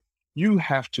you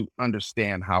have to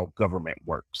understand how government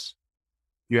works.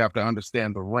 You have to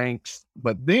understand the ranks,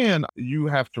 but then you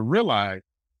have to realize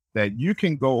that you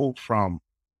can go from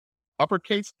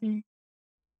uppercase P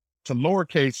to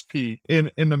lowercase p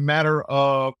in the matter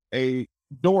of a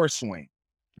door swing.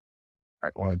 All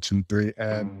right, 1, 2, 3,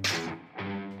 and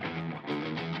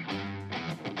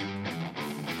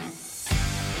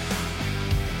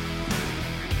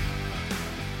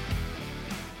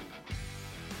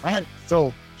all right.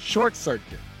 So Short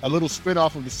Circuit, a little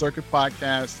spin-off of the Circuit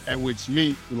podcast at which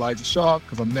me, Elijah Shaw,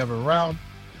 because I'm never around,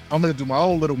 I'm going to do my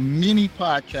own little mini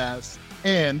podcast.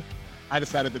 And I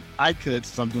decided that I could,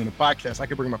 since I'm doing a podcast, I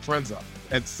could bring my friends up.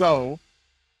 And so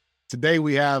today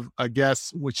we have a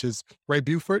guest, which is Ray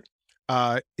Buford.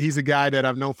 He's a guy that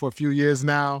I've known for a few years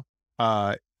now.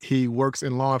 He works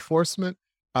in law enforcement,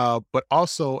 but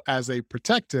also as a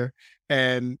protector.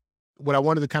 And what I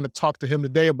wanted to kind of talk to him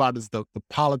today about is the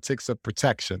politics of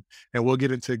protection. And we'll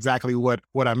get into exactly what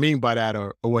I mean by that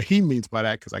or what he means by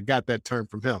that, because I got that term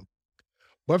from him.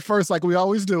 But first, like we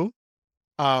always do,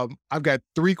 I've got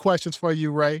 3 questions for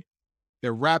you, Ray.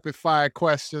 They're rapid fire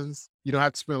questions. You don't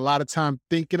have to spend a lot of time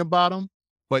thinking about them,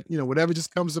 but whatever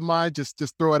just comes to mind, just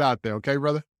throw it out there. Okay,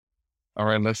 brother? All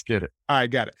right, let's get it. All right,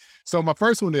 got it. So my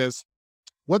first one is,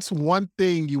 what's one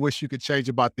thing you wish you could change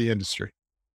about the industry?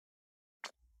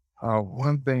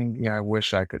 One thing I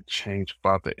wish I could change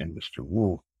about the industry.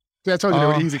 Woo. See, I told you they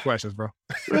were easy questions, bro.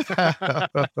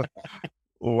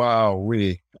 Wow,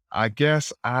 I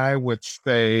guess I would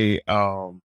say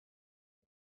the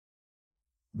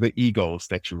egos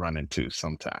that you run into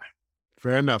sometimes.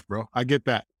 Fair enough, bro. I get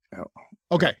that. Oh.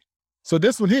 Okay. So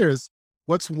this one here is,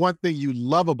 what's one thing you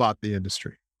love about the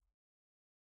industry?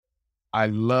 I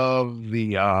love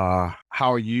the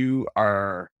how you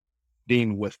are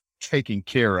dealing with taking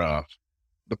care of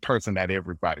the person that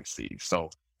everybody sees. So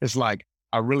it's like,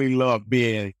 I really love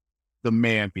being the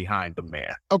man behind the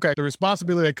man. Okay. The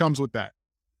responsibility that comes with that.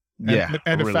 And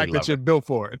the really fact that you're built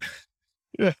for it.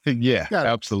 Yeah,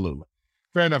 absolutely.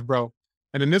 Fair enough, bro.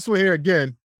 And then this one here,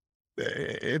 again,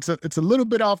 it's a little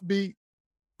bit offbeat,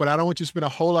 but I don't want you to spend a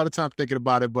whole lot of time thinking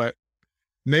about it. But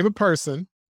name a person,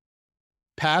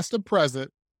 past or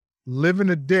present, living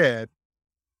or dead,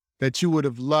 that you would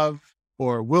have loved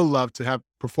or will love to have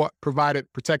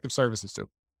provided protective services to.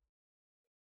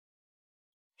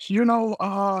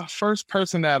 First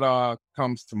person that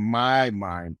comes to my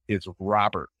mind is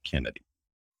Robert Kennedy.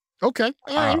 Okay.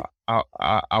 All right.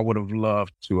 I would have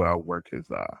loved to work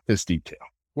his detail.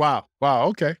 Wow.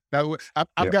 Okay.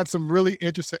 I've got some really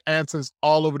interesting answers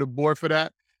all over the board for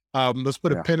that. Let's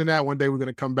put a pin in that. One day we're going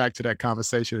to come back to that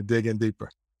conversation and dig in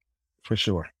deeper. For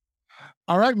sure.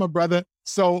 All right, my brother.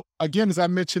 So again, as I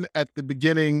mentioned at the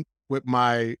beginning with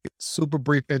my super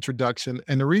brief introduction,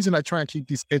 and the reason I try and keep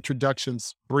these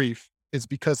introductions brief is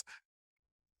because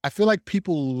I feel like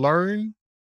people learn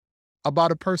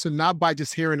about a person not by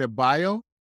just hearing their bio,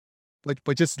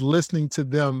 but just listening to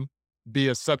them be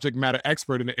a subject matter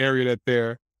expert in the area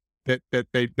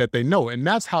that they know. And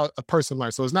that's how a person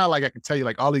learns. So it's not like I can tell you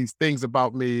like all these things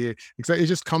about me, except it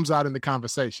just comes out in the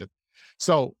conversation.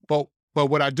 So, but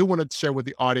what I do want to share with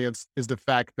the audience is the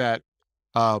fact that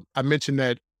I mentioned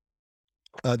that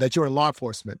you're in law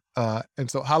enforcement.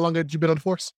 And so how long had you been on the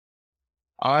force?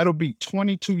 It'll be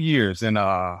 22 years in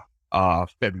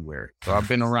February. So I've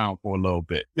been around for a little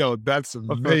bit. Yo, that's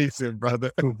amazing,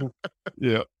 brother.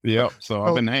 Yeah. So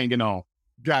I've been hanging on.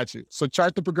 Got you. So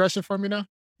chart the progression for me now.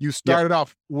 You started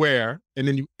off where, and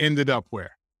then you ended up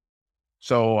where?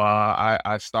 So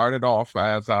I started off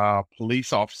as a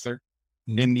police officer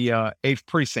in the 8th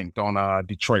precinct on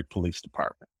Detroit Police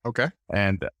Department. Okay.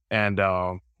 And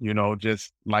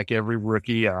just like every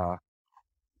rookie,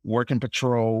 working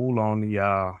patrol on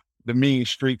the mean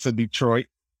streets of Detroit.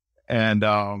 And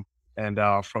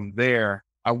from there,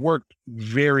 I worked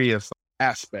various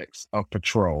aspects of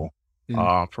patrol,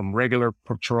 from regular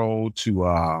patrol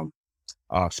to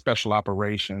special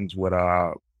operations would,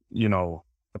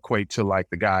 equate to like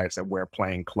the guys that wear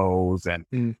plain clothes. And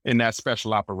in that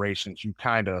special operations, you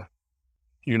kind of,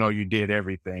 you did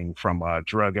everything from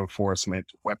drug enforcement,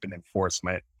 to weapon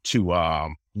enforcement,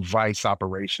 to vice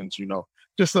operations,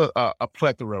 just a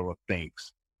plethora of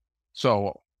things.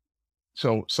 So,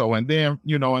 and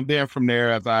then from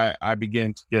there, as I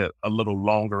began to get a little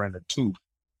longer in the tooth,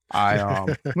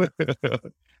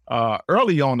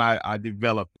 early on, I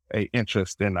developed an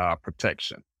interest in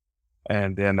protection.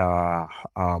 And then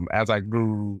as I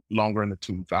grew longer in the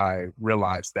tooth, I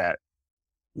realized that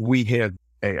we had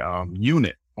a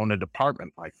unit on the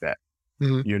department like that,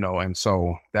 and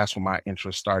so that's when my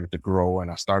interest started to grow,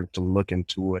 and I started to look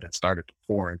into it and started to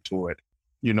pour into it,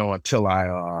 until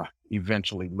I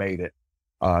eventually made it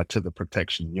to the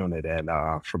protection unit. And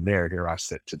from there, here I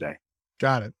sit today.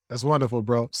 Got it. That's wonderful,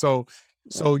 bro. So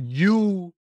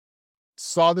you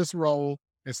saw this role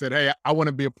and said, "Hey, I want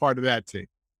to be a part of that team."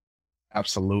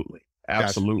 Absolutely. Gotcha.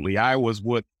 Absolutely. I was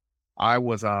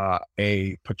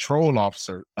a patrol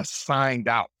officer assigned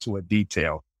out to a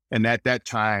detail. And at that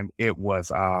time, it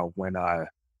was when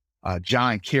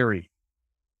John Kerry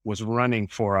was running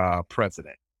for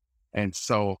president. And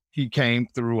so he came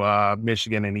through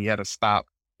Michigan and he had a stop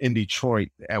in Detroit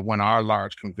at one of our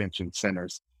large convention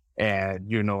centers. And,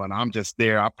 and I'm just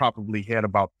there. I probably had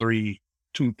about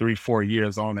 4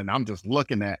 years on, and I'm just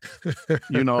looking at,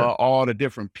 all the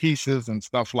different pieces and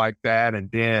stuff like that.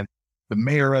 And then the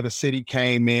mayor of the city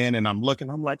came in and I'm looking,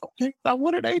 I'm like, okay, now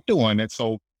what are they doing? And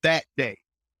so that day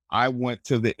I went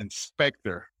to the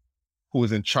inspector who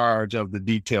was in charge of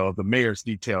the mayor's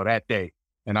detail that day.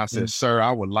 And I said, sir,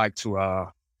 I would like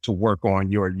to work on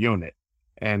your unit.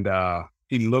 And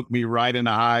he looked me right in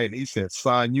the eye and he said,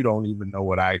 son, you don't even know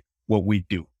what we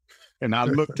do. And I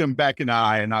looked him back in the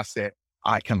eye and I said,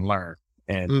 I can learn.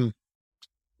 And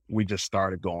we just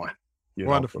started going,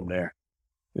 Wonderful. from there.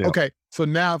 Yep. Okay. So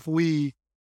now if we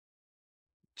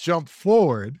jump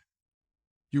forward,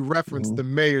 you referenced the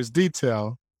mayor's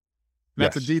detail.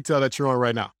 That's a detail that you're on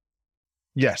right now.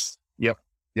 Yes. Yep.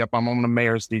 I'm on the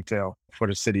mayor's detail for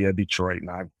the city of Detroit. And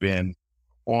I've been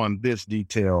on this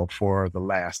detail for the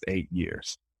last 8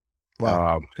 years.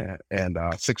 Wow. And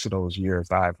 6 of those years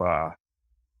I've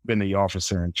been the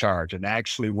officer in charge. And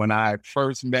actually, when I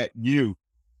first met you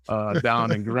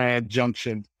down in Grand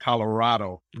Junction,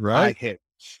 Colorado, right, I had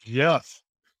just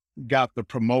got the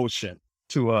promotion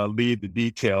to lead the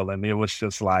detail. And it was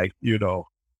just like,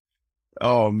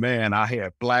 oh man, I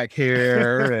had black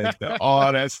hair and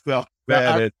all that stuff.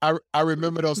 I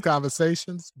remember those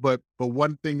conversations, but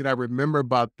one thing that I remember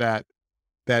about that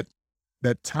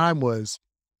time was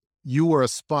you were a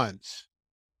sponge,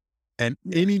 and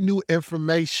any new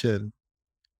information,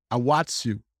 I watched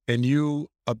you and you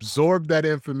absorbed that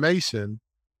information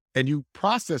and you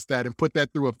processed that and put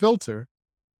that through a filter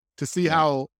to see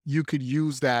how you could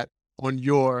use that on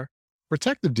your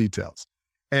protective details.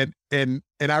 And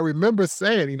I remember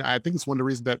saying, I think it's one of the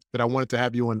reasons that I wanted to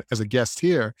have you on as a guest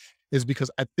here is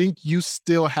because I think you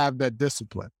still have that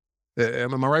discipline.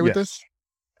 Am I right with this?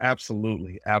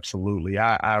 Absolutely. Absolutely.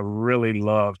 I really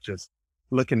love just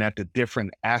looking at the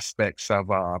different aspects of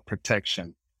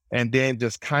protection and then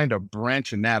just kind of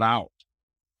branching that out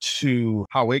to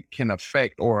how it can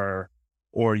affect or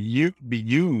you be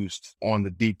used on the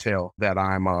detail that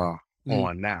I'm on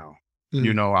now.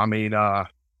 I mean,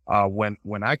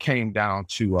 when I came down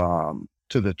to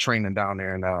the training down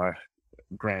there in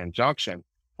Grand Junction,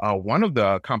 one of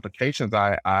the complications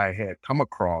I had come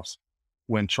across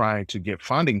when trying to get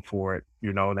funding for it,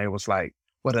 they was like,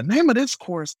 well, the name of this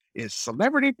course is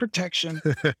Celebrity Protection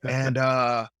and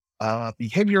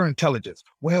Behavioral Intelligence.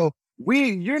 Well,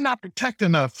 you're not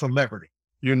protecting a celebrity.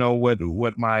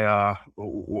 What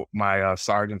my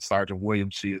Sergeant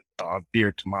Williams, she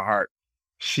dear to my heart.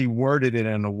 She worded it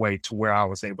in a way to where I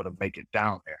was able to make it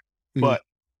down there. But,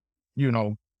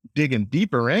 digging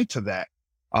deeper into that,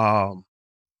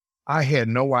 I had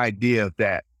no idea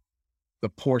that the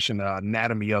portion of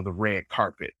anatomy of the red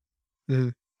carpet,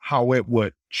 how it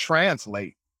would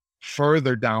translate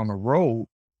further down the road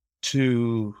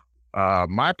to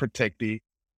my protectee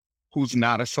who's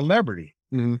not a celebrity,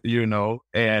 and lo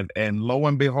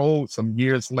and behold, some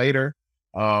years later,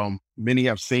 many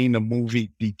have seen the movie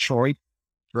Detroit.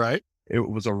 Right. It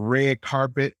was a red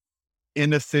carpet in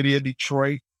the city of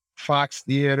Detroit, Fox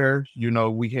Theater.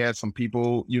 We had some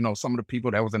people, some of the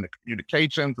people that was in the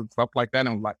communications and stuff like that. And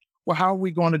I was like, well, how are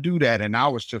we going to do that? And I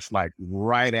was just like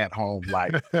right at home,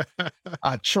 like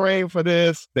I trained for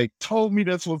this. They told me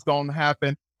this was going to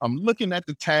happen. I'm looking at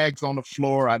the tags on the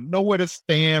floor. I know where to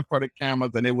stand for the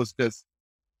cameras. And it was just,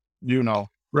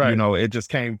 it just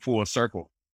came full circle.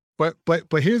 But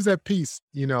here's that piece,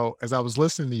 as I was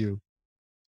listening to you,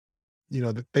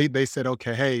 they said,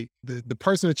 okay, hey, the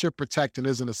person that you're protecting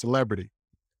isn't a celebrity,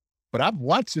 but I'm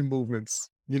watching movements,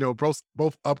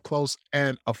 both up close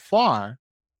and afar.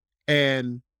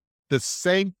 And the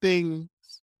same thing,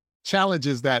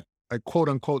 challenges that a quote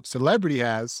unquote celebrity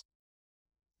has,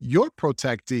 your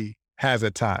protectee has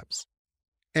at times.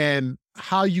 And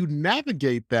how you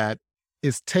navigate that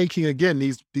is taking, again,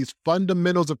 these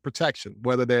fundamentals of protection,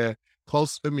 whether they're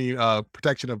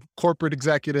protection of corporate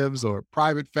executives or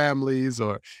private families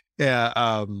or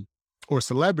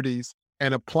celebrities,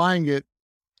 and applying it.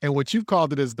 And what you've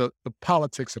called it is the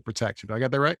politics of protection. I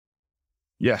got that right?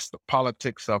 Yes, the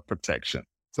politics of protection.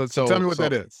 So tell me what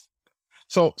that is.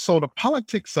 So the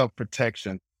politics of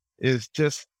protection is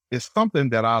something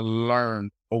that I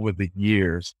learned over the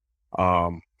years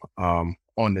on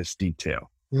this detail.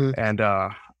 Mhm. And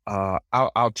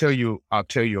I'll tell you a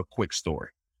quick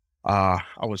story. I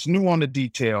was new on the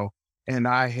detail, and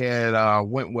I had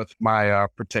went with my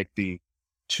protectee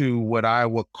to what I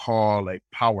would call a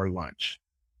power lunch.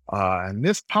 And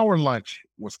this power lunch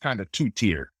was kind of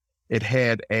two-tiered. It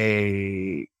had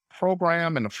a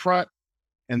program in the front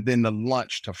and then the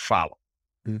lunch to follow,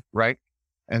 Mhm. right?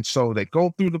 And so they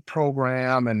go through the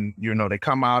program and, they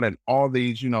come out and all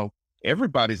these,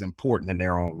 everybody's important in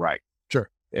their own right. Sure.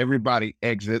 Everybody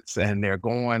exits and they're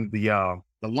going, the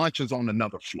lunch is on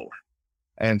another floor.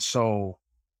 And so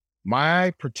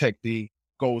my protectee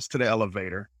goes to the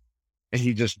elevator and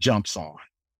he just jumps on.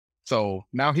 So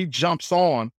now he jumps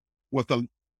on with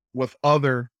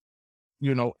other,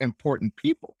 important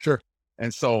people. Sure.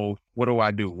 And so what do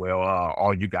I do? Well,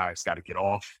 all you guys got to get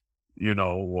off,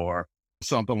 or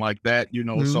something like that,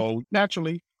 Mhm. So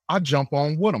naturally I jump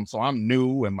on with them. So I'm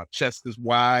new and my chest is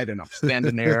wide and I'm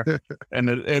standing there and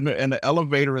the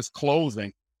elevator is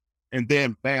closing. And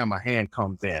then bam, a hand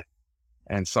comes in.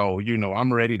 And so,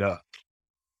 I'm ready to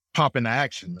pop into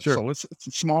action. Sure. So it's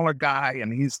a smaller guy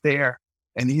and he's there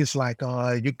and he's like,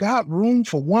 you got room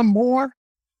for one more?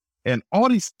 And all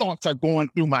these thoughts are going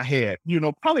through my head,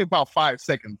 probably about 5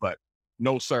 seconds, but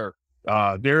no, sir,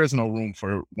 there is no room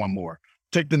for one more.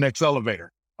 Take the next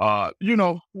elevator.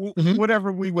 Mhm.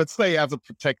 Whatever we would say as a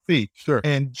protectee. Sure.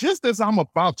 And just as I'm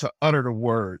about to utter the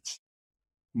words,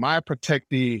 my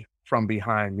protectee from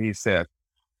behind me said,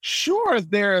 sure,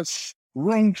 there's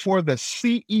room for the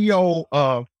CEO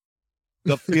of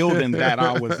the building that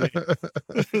I was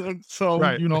in. So,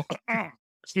 Right.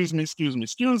 excuse me.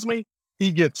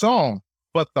 He gets on.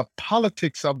 But the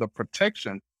politics of the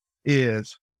protection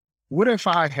is, what if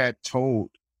I had told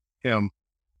him,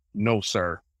 no,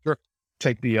 sir, Sure.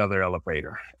 take the other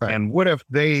elevator? Right. And what if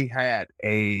they had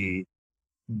a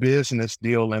business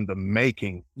deal in the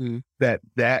making Mhm. that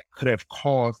could have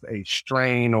caused a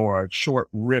strain or a short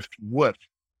rift with,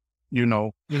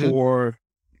 Mhm. for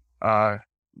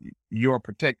your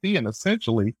protectee and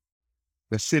essentially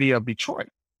the city of Detroit.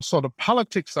 So the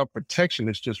politics of protection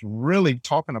is just really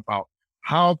talking about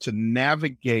how to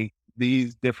navigate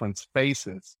these different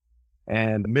spaces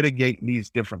and mitigate these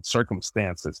different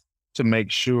circumstances to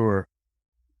make sure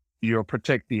your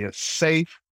protectee is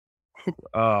safe,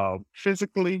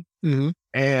 physically Mhm.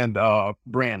 and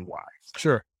brand wise.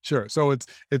 Sure. Sure. So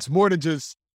it's more than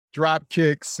just drop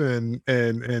kicks and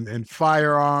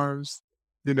firearms.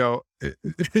 You know, it's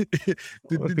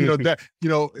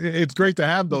great to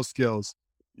have those skills,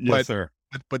 Yes, but sir.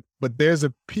 but there's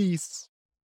a piece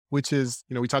which is,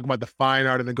 we talk about the fine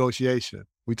art of negotiation.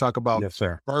 We talk about Yes,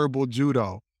 sir. verbal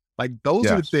judo. Like those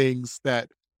are the Yes. things that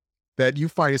you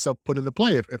find yourself put into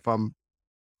play if I'm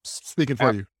speaking for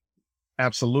Ab- you.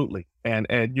 Absolutely. And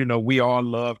we all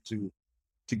love to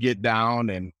get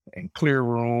down and clear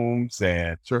rooms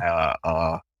and Sure.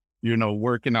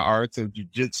 work in the arts of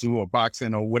jujitsu or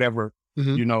boxing or whatever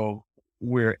Mhm.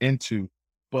 we're into.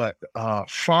 But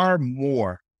far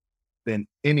more than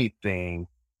anything,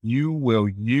 you will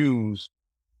use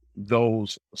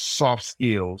those soft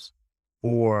skills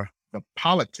or the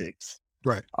politics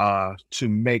Right. to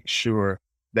make sure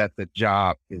that the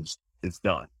job is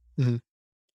done. Mhm.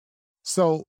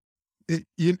 So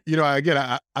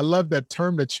again, I love that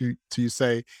term that you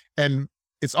say, and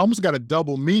it's almost got a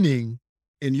double meaning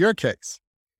in your case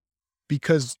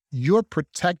because you're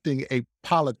protecting a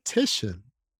politician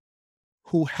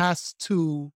who has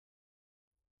to.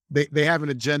 They have an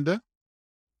agenda,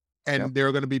 Yep. and there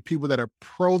are going to be people that are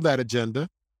pro that agenda,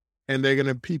 and there are going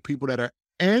to be people that are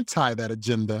anti that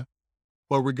agenda.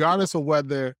 But regardless of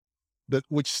whether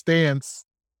which stance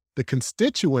the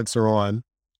constituents are on,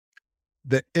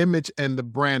 the image and the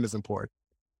brand is important.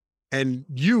 And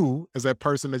you, as that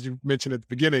person, as you mentioned at the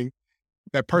beginning,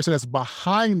 that person that's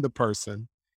behind the person,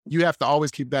 you have to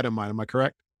always keep that in mind. Am I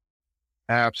correct?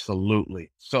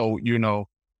 Absolutely. So,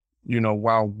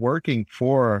 while working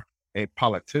for a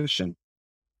politician,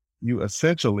 you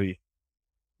essentially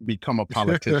become a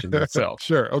politician yourself.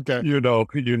 Sure. Okay. Right.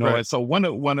 And so one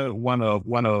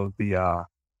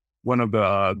of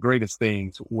the greatest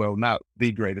things, well, not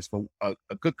the greatest, but a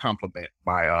good compliment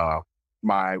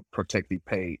my protectee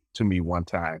paid to me one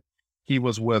time. He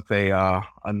was with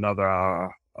another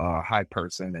high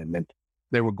person, and then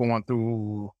they were going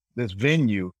through this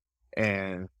venue,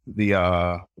 and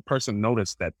the person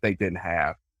noticed that they didn't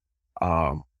have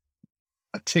um,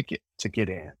 a ticket to get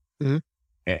in, Mhm.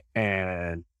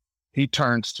 and he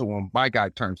turns to him. My guy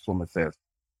turns to him and says,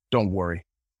 "Don't worry,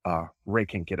 Ray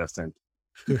can get us in."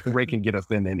 they can get us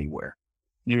in anywhere,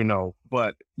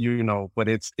 but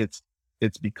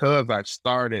it's because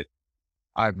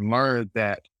I've learned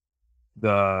that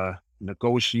the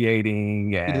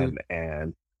negotiating Mhm.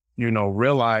 and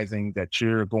realizing that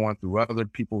you're going through other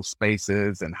people's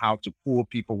spaces and how to pull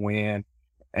people in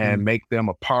and Mhm. make them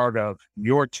a part of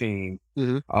your team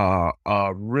Mhm.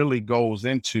 really goes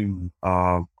into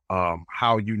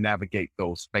how you navigate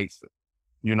those spaces,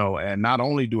 and not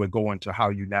only do it go into how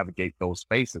you navigate those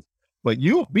spaces, but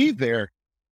you'll be there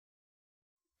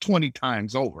 20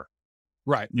 times over,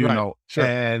 Right, right. Sure.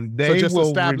 and So they just will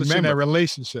establishing that remember.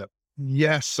 relationship.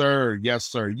 Yes, sir. Yes,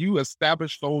 sir. You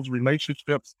establish those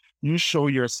relationships, you show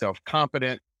yourself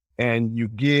competent, and you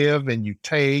give and you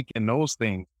take and those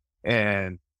things.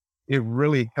 And it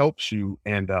really helps you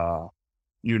in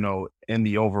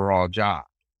the overall job.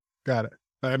 Got it.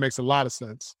 That makes a lot of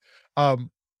sense. Um,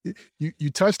 you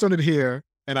touched on it here,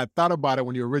 and I thought about it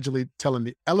when you were originally telling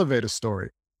the elevator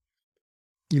story.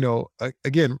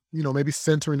 Again, maybe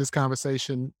centering this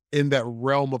conversation in that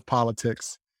realm of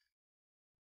politics.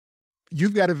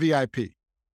 You've got a VIP,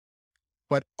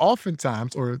 but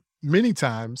oftentimes, or many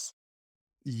times,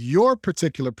 your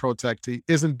particular protectee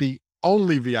isn't the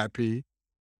only VIP,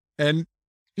 and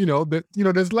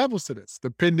there's levels to this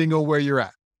depending on where you're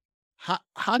at.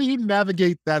 How do you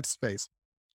navigate that space?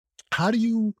 How do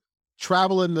you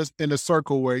travel in a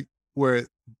circle where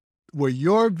where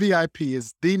your VIP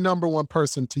is the number one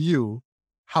person to you?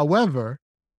 However,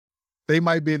 they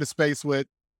might be in a space with,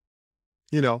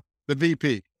 the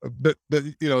VP,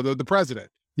 the president.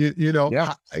 Yeah.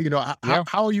 Yeah.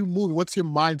 How are you moving? What's your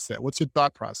mindset? What's your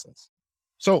thought process?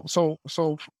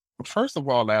 First of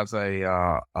all, as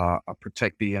a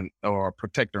protectee or a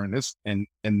protector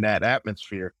in that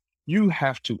atmosphere, you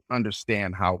have to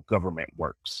understand how government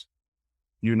works.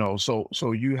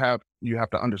 So you have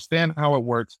to understand how it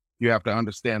works. You have to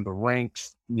understand the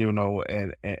ranks,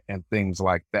 and things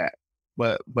like that.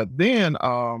 But then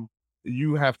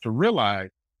you have to realize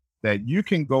that you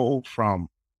can go from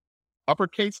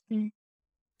uppercase key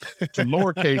to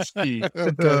lowercase key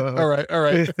Okay. All right. All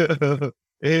right.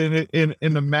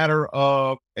 in the matter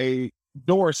of a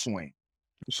door swing.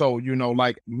 So,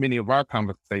 like many of our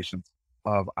conversations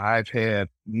I've had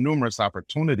numerous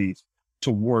opportunities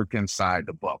to work inside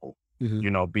the bubble,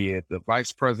 Mhm. be it the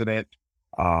vice president,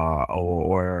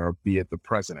 or be it the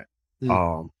president.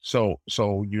 Mm.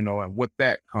 And with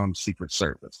that comes Secret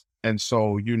Service. And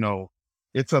so,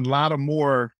 it's a lot of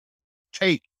more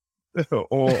take or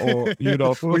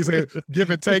We say give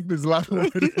and take. There's a lot more.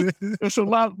 it's a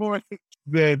lot more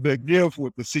than the give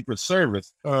with the Secret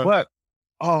Service. Uh, But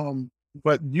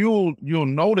but you'll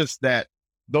notice that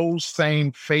those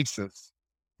same faces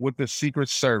with the Secret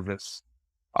Service,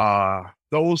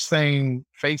 those same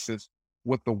faces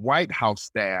with the White House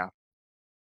staff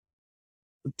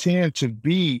tend to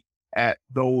be at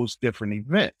those different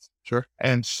events. sure.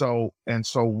 And so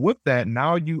with that,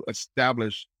 now you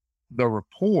establish the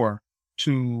rapport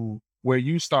to where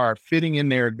you start fitting in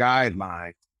their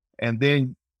guidelines. And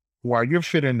then while you're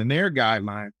fitting in their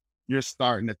guidelines, you're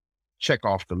starting to check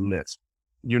off the list.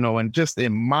 And just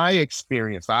in my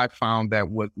experience, I found that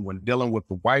when dealing with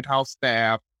the White House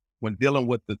staff, when dealing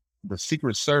with the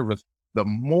Secret Service, the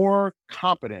more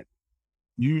competent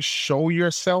you show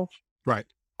yourself, Right.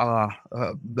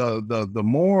 the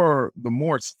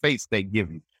more space they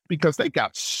give you, because they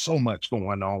got so much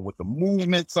going on with the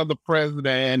movements of the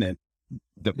president and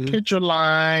the Mhm. picture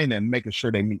line and making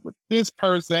sure they meet with this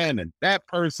person and that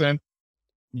person.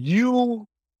 You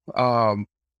um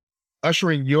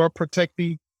ushering your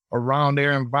protectee around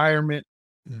their environment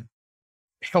Mhm.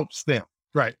 helps them,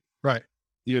 Right. Right.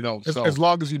 As so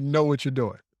long as you know what you're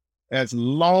doing. as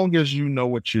long as you know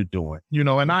what you're doing,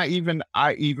 and I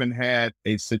even had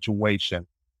a situation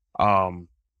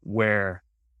where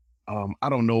I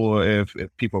don't know if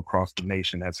people across the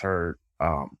nation has heard,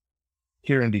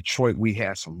 here in Detroit, we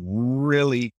had some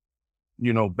really,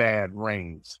 bad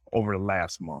rains over the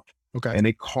last month, Okay. and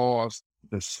it caused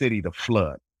the city to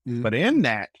flood. Mhm. But in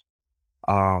that,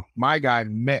 my guy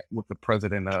met with the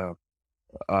president of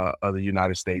the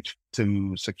United States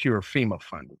to secure FEMA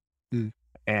funding. Mm.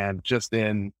 And just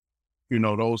in,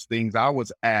 those things, I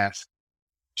was asked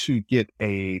to get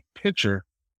a picture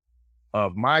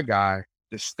of my guy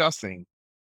discussing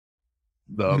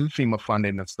the Mhm. FEMA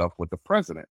funding and stuff with the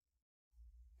president.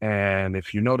 And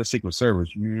if you know the Secret Service,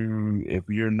 if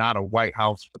you're not a White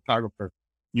House photographer,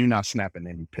 you're not snapping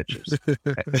any pictures.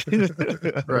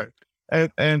 Right.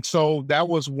 And so that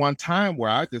was one time where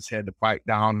I just had to bite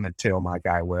down and tell my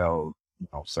guy, well,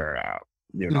 sir,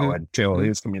 Mhm. and tell Mhm.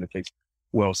 his communication,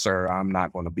 well, sir, I'm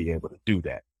not going to be able to do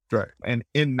that. Right. And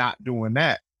in not doing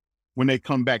that, when they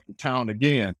come back to town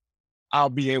again, I'll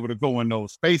be able to go in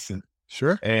those spaces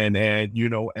Sure. and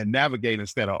navigate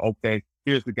instead of, okay,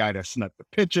 here's the guy that snuck the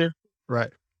picture,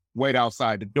 Right. wait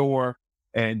outside the door,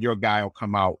 and your guy will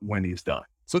come out when he's done.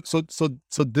 So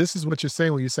this is what you're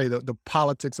saying when you say the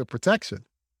politics of protection.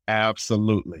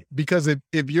 Absolutely. Because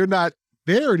if you're not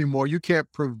there anymore, you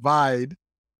can't provide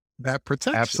that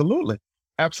protection. Absolutely.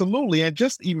 Absolutely. And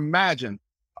just imagine,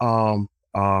 it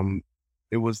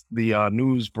was the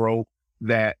news broke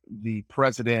that the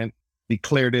president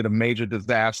declared it a major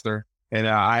disaster. And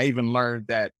I even learned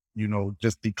that,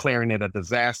 just declaring it a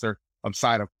disaster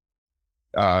outside of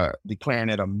declaring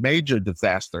it a major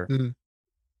disaster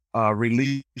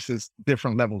releases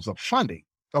different levels of funding.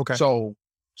 Okay.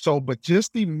 But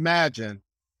just imagine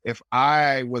if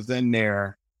I was in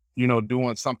there,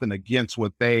 doing something against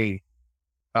what they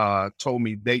told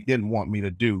me they didn't want me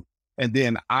to do. And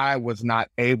then I was not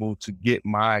able to get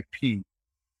my piece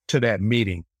to that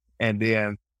meeting. And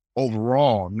then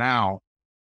overall now,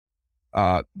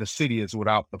 the city is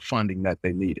without the funding that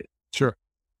they needed. Sure.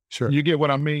 You get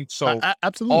what I mean? So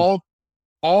absolutely.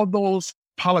 all those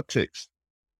politics,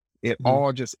 it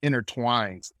all just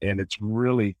intertwines, and it's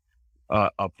really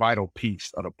a vital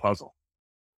piece of the puzzle.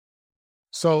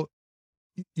 So,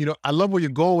 I love where you're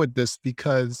going with this,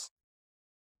 because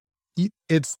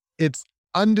it's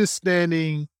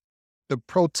understanding the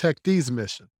protectees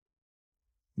mission.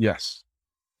 Yes.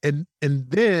 And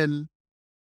then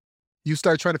you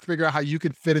start trying to figure out how you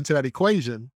can fit into that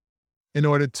equation in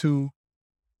order to,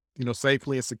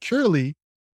 safely and securely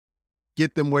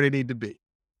get them where they need to be.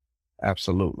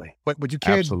 Absolutely. But you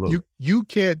can't, Absolutely. you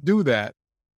can't do that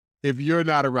if you're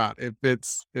not around. If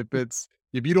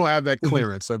you don't have that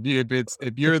clearance,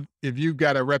 if you've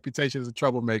got a reputation as a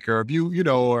troublemaker, or if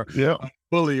or a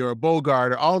bully or a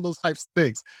bogart, or all those types of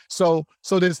things. So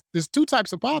there's two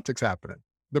types of politics happening: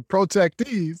 the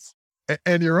protectees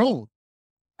and your own.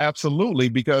 Absolutely,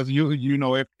 because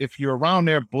if you're around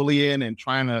there bullying and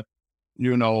trying to,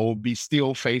 be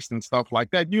still faced and stuff like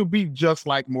that, you'll be just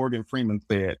like Morgan Freeman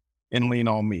said, and lean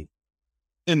on me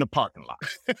in the parking lot.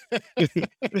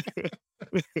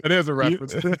 It is a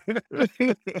reference.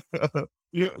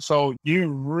 So you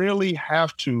really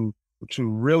have to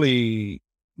really,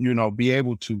 be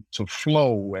able to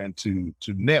flow and to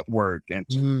network and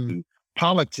to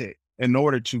politic in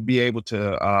order to be able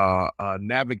to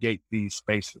navigate these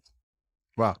spaces.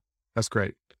 Wow, that's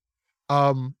great.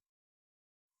 I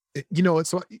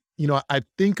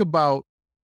think about,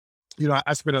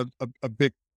 I spent a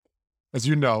big, as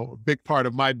a big part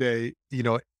of my day,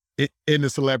 in the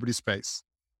celebrity space.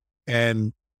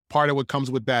 And part of what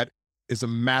comes with that is a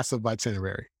massive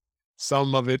itinerary.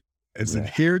 Some of it is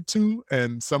adhered to,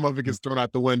 and some of it gets thrown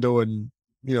out the window, and,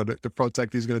 the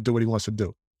protectee is going to do what he wants to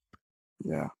do.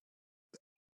 Yeah.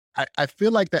 I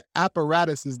feel like the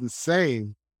apparatus is the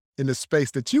same in the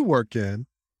space that you work in.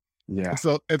 Yeah.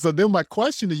 And so then my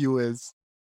question to you is,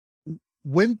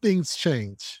 when things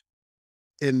change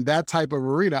in that type of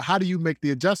arena, how do you make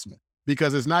the adjustment?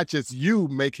 Because it's not just you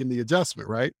making the adjustment,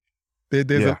 right?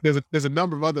 There's a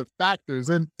number of other factors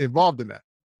involved in that.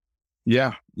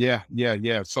 Yeah.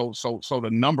 So the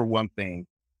number one thing,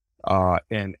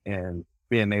 and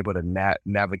being able to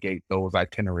navigate those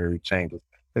itinerary changes,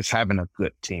 is having a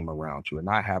good team around you. And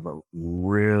I have a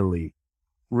really,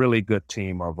 really good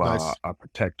team of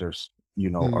protectors,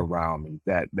 around me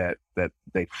that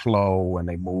they flow and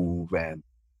they move and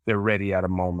they're ready at a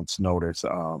moment's notice.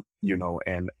 And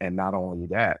not only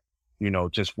that,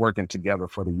 just working together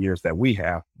for the years that we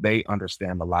have, they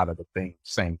understand a lot of the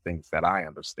same things that I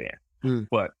understand.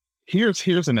 But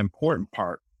here's an important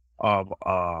part of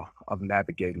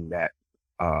navigating that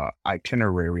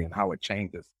itinerary and how it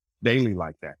changes daily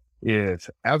like that is,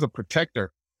 as a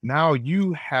protector, now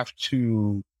you have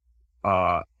to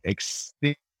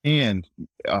extend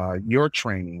your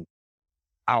training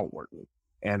outwardly.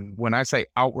 And when I say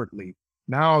outwardly,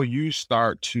 now you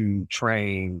start to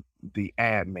train the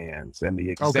admins and the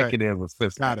executive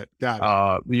assistants. Got it.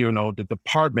 The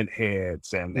department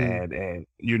heads and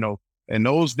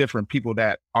those different people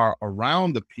that are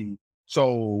around the P.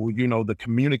 So, the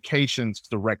communications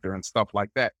director and stuff like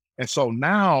that. And so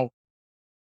now,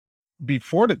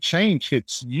 before the change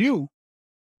hits you,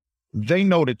 they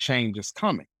know the change is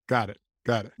coming. Got it.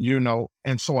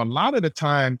 And so a lot of the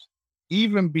times,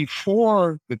 even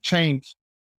before the change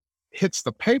hits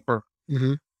the paper,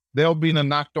 they'll be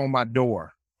knocked on my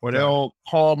door, or they'll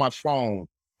call my phone,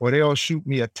 or they'll shoot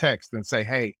me a text and say,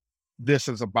 hey, this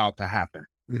is about to happen.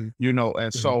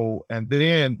 And so, and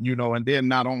then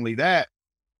not only that,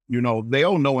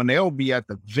 they'll know and they'll be at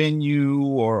the venue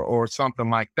or something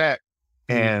like that.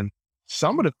 And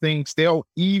some of the things they'll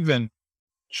even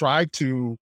try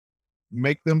to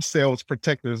make themselves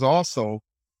protectors also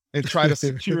and try to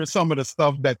secure some of the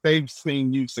stuff that they've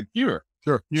seen you secure.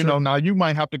 Sure. Now you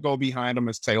might have to go behind them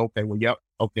and say, okay, well, yep,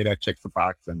 okay, that checks the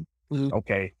box, and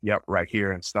okay, yep, right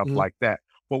here and stuff like that.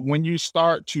 But when you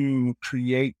start to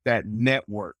create that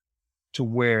network to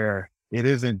where it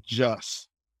isn't just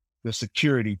the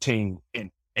security team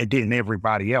and then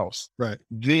everybody else, right,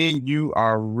 then you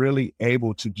are really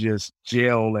able to just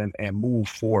gel and move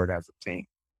forward as a team.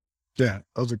 Yeah,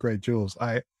 those are great jewels.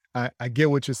 I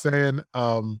get what you're saying.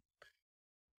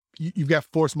 You've got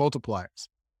force multipliers.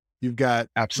 You've got,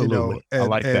 Absolutely. and, I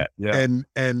like that. Yeah. and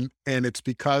it's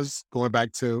because, going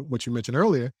back to what you mentioned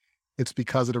earlier, it's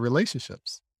because of the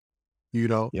relationships.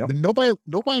 Yep.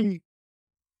 Nobody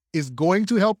is going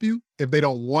to help you if they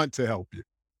don't want to help you.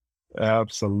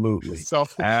 Absolutely.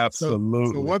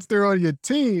 Absolutely. So once they're on your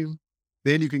team,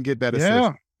 then you can get that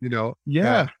assist.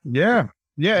 Yeah.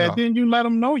 And then you let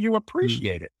them know you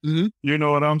appreciate it. You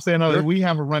know what I'm saying? Sure. We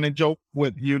have a running joke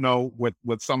with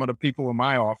some of the people in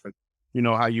my office.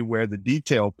 How you wear the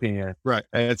detail pen, right?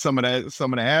 And some of the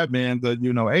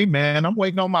admins, hey man, I'm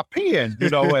waiting on my pen,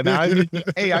 and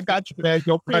hey, I got you, man.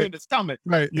 Your pen is coming,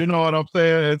 right? You know what I'm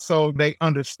saying? And so they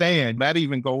understand. That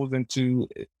even goes into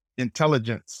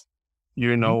intelligence,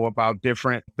 about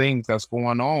different things that's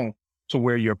going on to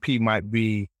where your P might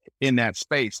be in that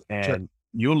space, and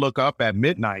you look up at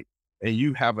midnight and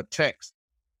you have a text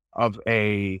of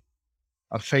a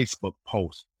Facebook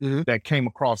post that came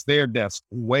across their desk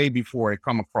way before it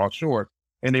come across yours,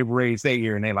 and they raise their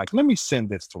ear and they're like, let me send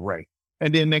this to Ray.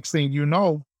 And then next thing you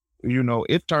know,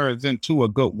 it turns into a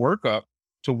good workup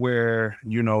to where,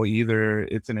 either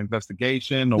it's an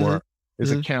investigation or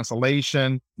it's a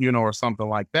cancellation, or something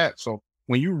like that. So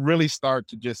when you really start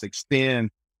to just extend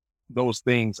those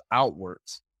things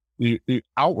outwards,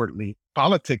 outwardly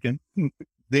politicking,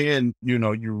 then,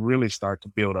 you really start to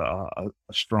build a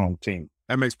strong team.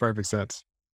 That makes perfect sense.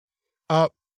 So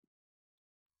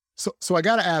I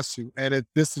got to ask you, and if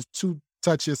this is too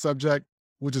touchy a subject,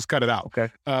 we'll just cut it out. Okay.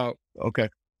 Okay.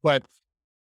 But,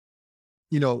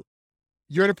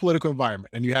 you're in a political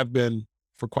environment and you have been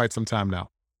for quite some time now.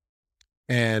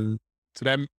 And so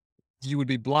that you would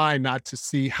be blind not to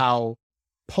see how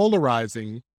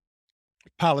polarizing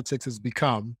politics has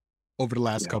become over the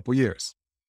last couple years.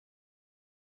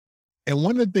 And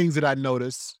one of the things that I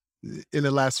noticed in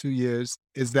the last few years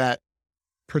is that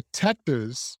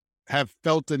protectors have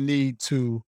felt the need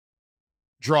to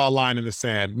draw a line in the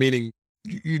sand, meaning,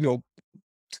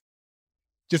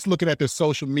 just looking at their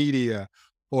social media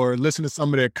or listening to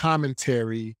some of their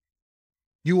commentary,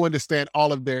 you understand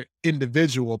all of their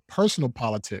individual personal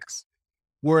politics.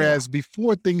 Whereas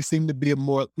before, things seemed to be a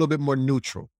little bit more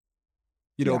neutral.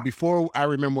 Before, I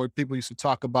remember when people used to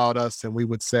talk about us and we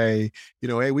would say,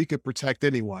 hey, we could protect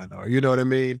anyone, or you know what I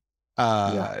mean?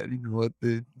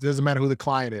 It doesn't matter who the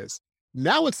client is.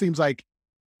 Now it seems like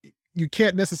you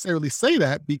can't necessarily say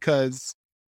that, because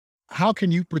how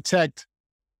can you protect,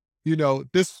 a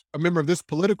member of this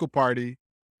political party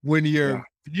when your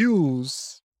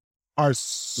views are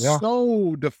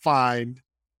so defined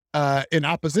in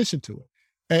opposition to it?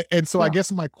 And so I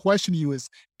guess my question to you is,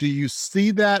 do you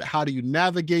see that? How do you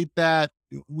navigate that?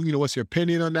 What's your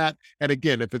opinion on that? And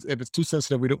again, if it's too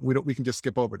sensitive, we can just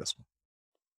skip over this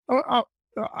one.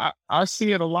 I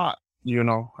see it a lot,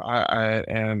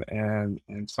 and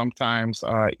sometimes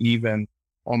even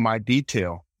on my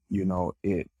detail,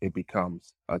 it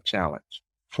becomes a challenge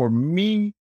for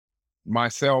me,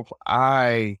 myself.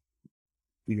 I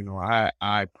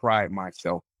pride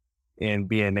myself in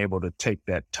being able to take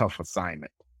that tough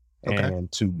assignment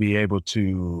and to be able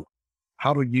to,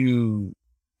 how do you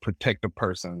protect a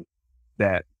person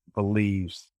that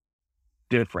believes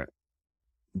different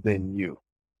than you?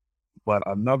 But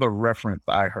another reference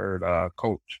I heard,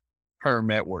 Coach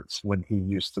Herm Edwards, when he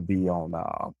used to be on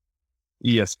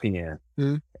ESPN,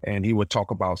 and he would talk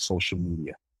about social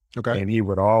media. Okay. And he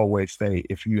would always say,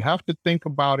 if you have to think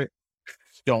about it,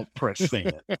 don't press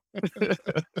send. Yeah,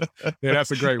 that's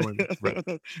a great one. Right.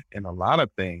 And a lot of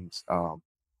things,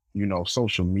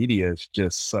 social media is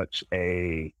just such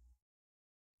a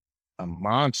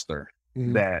monster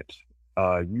that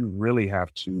you really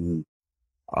have to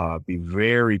be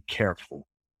very careful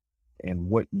in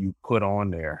what you put on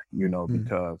there,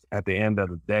 because at the end of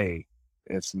the day,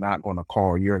 it's not going to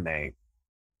call your name.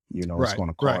 It's going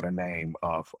to call the name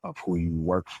of who you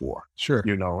work for. Sure.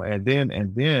 And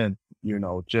then,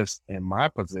 just in my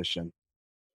position,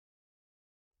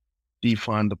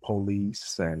 defund the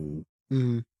police and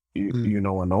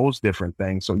and those different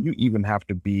things. So you even have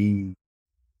to be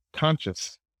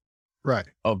conscious Right.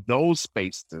 of those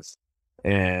spaces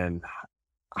and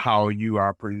how you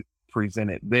are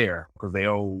presented there, because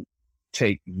they'll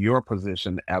take your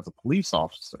position as a police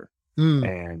officer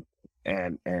Mm.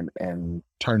 and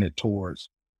turn it towards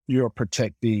your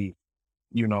protectee,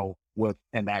 with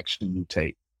an action you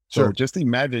take. So Sure. just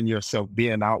imagine yourself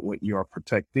being out with your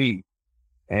protectee,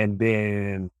 and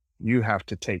then you have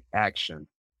to take action,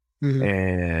 Mhm.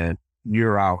 and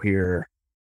you're out here,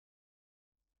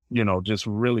 just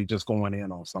really just going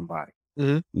in on somebody.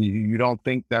 Mhm. You don't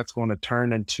think that's going to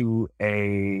turn into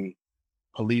a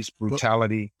police But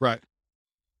brutality, right.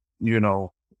 you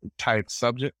know, type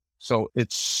subject? So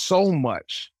it's so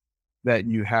much that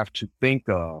you have to think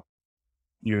of,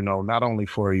 not only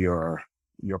for your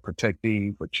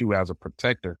protectee, but you as a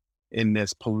protector in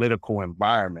this political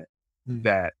environment, Mm.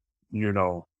 that,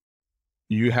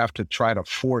 you have to try to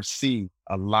foresee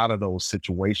a lot of those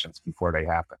situations before they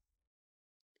happen.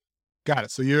 Got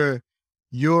it. So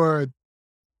you're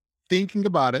thinking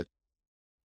about it,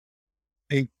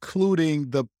 including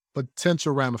the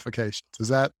potential ramifications. Is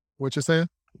that what you're saying?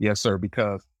 Yes, sir.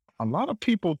 Because a lot of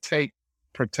people take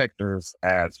protectors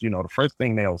as, the first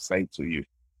thing they'll say to you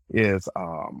is,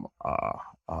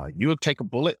 you'll take a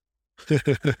bullet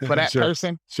for that Sure.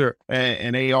 person. Sure.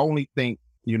 And they only think,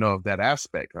 of that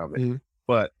aspect of it. Mhm.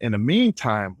 But in the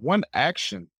meantime, one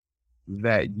action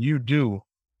that you do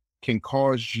can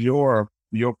cause your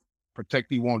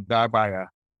protectee won't die by a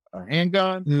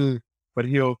handgun, Mm. but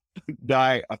he'll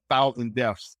die 1,000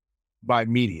 deaths by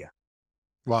media.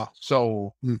 Wow.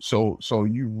 So Mm. so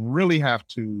you really have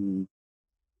to,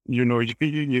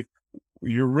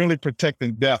 you're really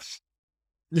protecting deaths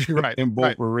Right. in both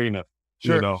Right. arenas.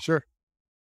 Sure. Sure.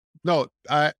 No,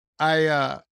 I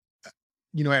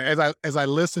as I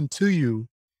listen to you,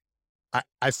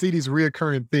 I see these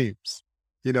reoccurring themes,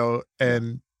 Yeah,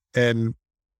 and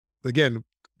again,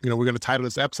 we're going to title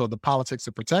this episode "The Politics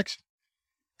of Protection,"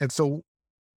 and so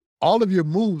all of your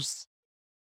moves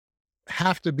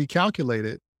have to be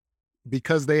calculated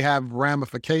because they have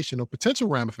ramification or potential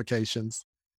ramifications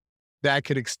that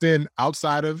could extend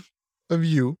outside of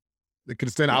you, that could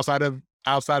extend yeah,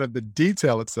 outside of the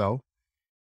detail itself,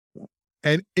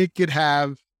 and it could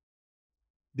have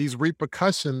these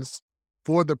repercussions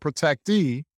for the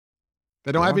protectee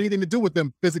that don't have yeah, anything to do with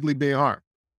them physically being harmed.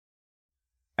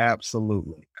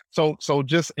 absolutely. So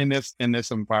just in this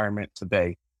environment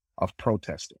today of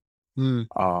protesting, Mm.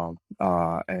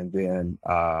 and then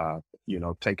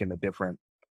taking the different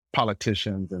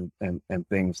politicians and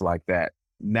things like that,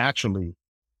 naturally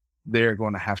they're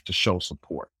going to have to show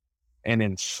support. And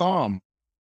in some,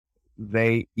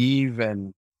 they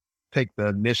even take the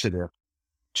initiative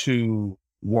to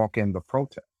walk in the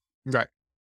protest, Right.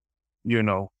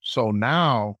 So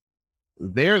now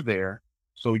they're there,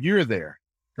 so you're there.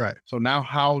 Right. So now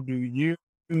how do you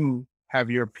have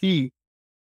your P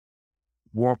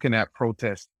walk in that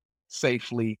protest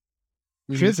safely,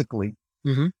 Mhm. physically,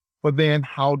 Mhm. but then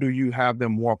how do you have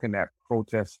them walk in that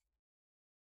protest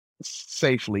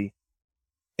safely,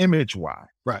 image wise?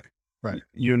 Right. Right.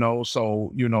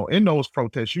 So in those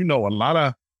protests, a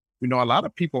lot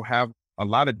of people have a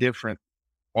lot of different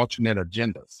alternate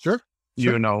agendas, Sure.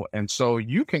 Sure. and so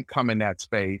you can come in that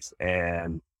space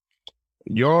and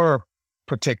your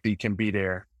protectee can be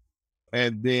there,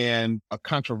 and then a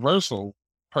controversial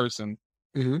person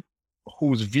Mhm.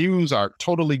 whose views are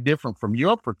totally different from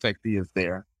your protectee is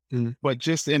there. Mhm. But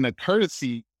just in the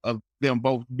courtesy of them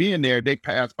both being there, they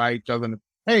pass by each other and,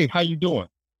 hey, how you doing?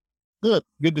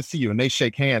 Good to see you. And they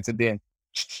shake hands, and then,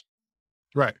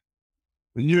 Right.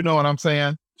 you know what I'm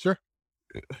saying? Sure.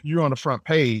 You're on the front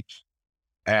page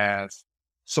as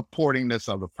supporting this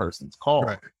other person's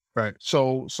Right. cause. Right.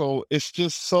 So it's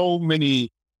just so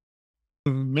many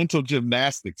mental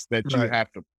gymnastics that you Right.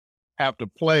 have to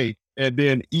play. And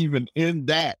then even in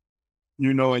that,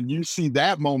 and you see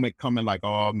that moment coming, like,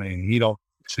 oh man, he don't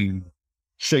to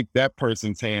shake that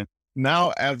person's hand.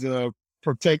 Now, as a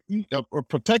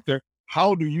protector,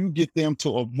 how do you get them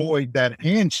to avoid that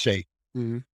handshake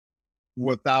Mhm.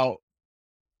 without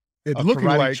It a looking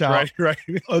karate like chop, right. Right.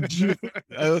 a,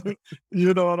 uh,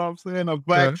 you know what I'm saying, a Uh,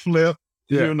 backflip,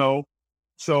 yeah.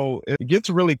 So it gets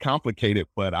really complicated,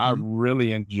 but I Mhm.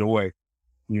 really enjoy,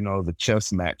 the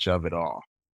chess match of it all.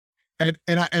 And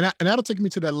that'll take me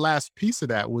to that last piece of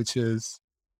that, which is,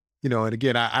 and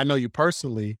again, I know you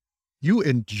personally, you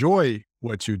enjoy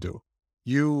what you do.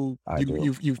 You I you do.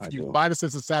 you you I you do. find a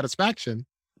sense of satisfaction,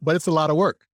 but it's a lot of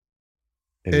work.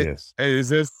 It is. Is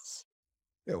this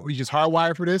were you just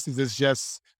hardwired for this? Is this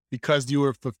just because you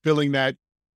were fulfilling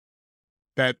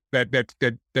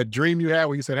that dream you had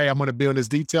where you said, "Hey, I'm going to be on this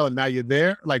detail," and now you're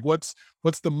there? Like, what's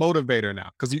the motivator now?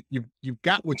 Because you've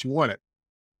got what you wanted.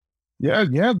 Yeah,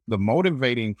 yeah. The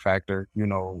motivating factor,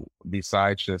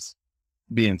 besides just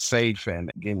being safe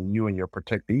and getting you and your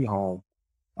protectee home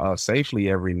safely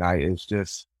every night, is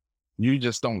just you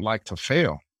just don't like to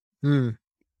fail, Mm,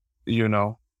 you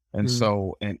know. And mm,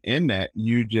 so, and in that,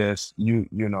 you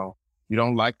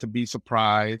don't like to be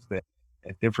surprised at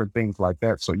different things like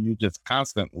that. So you just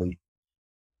constantly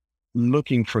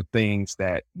looking for things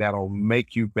that'll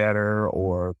make you better,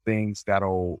 or things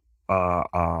that'll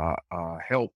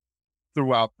help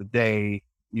throughout the day,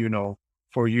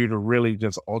 for you to really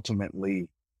just ultimately,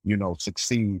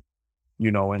 succeed,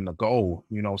 in the goal.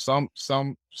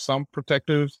 Some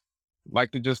protectors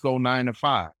like to just go 9 to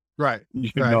 5, right,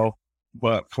 you right. know,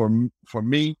 but for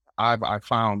me, I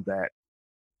found that,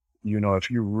 if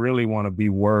you really want to be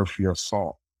worth your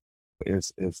salt,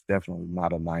 it's definitely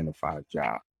not a 9 to 5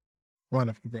 job.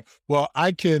 Wonderful, bro. Well,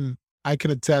 I can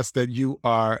attest that you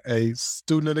are a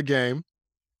student of the game.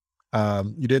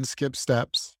 You didn't skip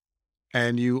steps,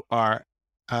 and you are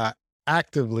uh,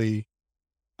 actively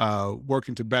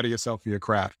working to better yourself for your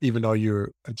craft, even though you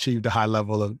achieved a high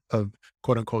level of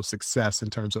quote unquote success in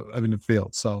terms of in the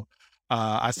field. So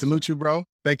I salute you, bro.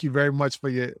 Thank you very much for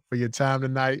your time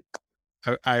tonight.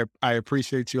 I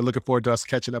appreciate you. Looking forward to us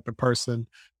catching up in person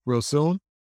real soon.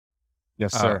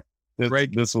 Yes, Uh, sir. This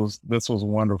Great. this was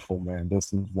wonderful, man.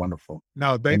 This is wonderful.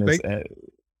 No, And it's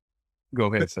go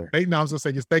ahead, sir. no, I was gonna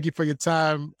say just thank you for your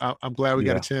time. I'm glad we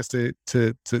got a Yeah, chance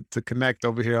to connect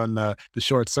over here on the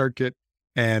short circuit,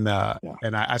 and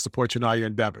yeah, I support you in all your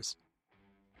endeavors.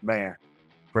 man.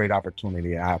 Great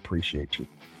opportunity. I appreciate you.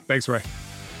 Thanks, Ray.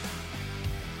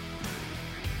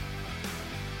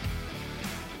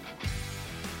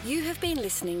 You have been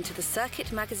listening to the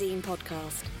Circuit Magazine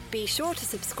podcast. Be sure to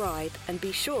subscribe and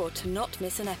be sure to not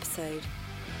miss an episode.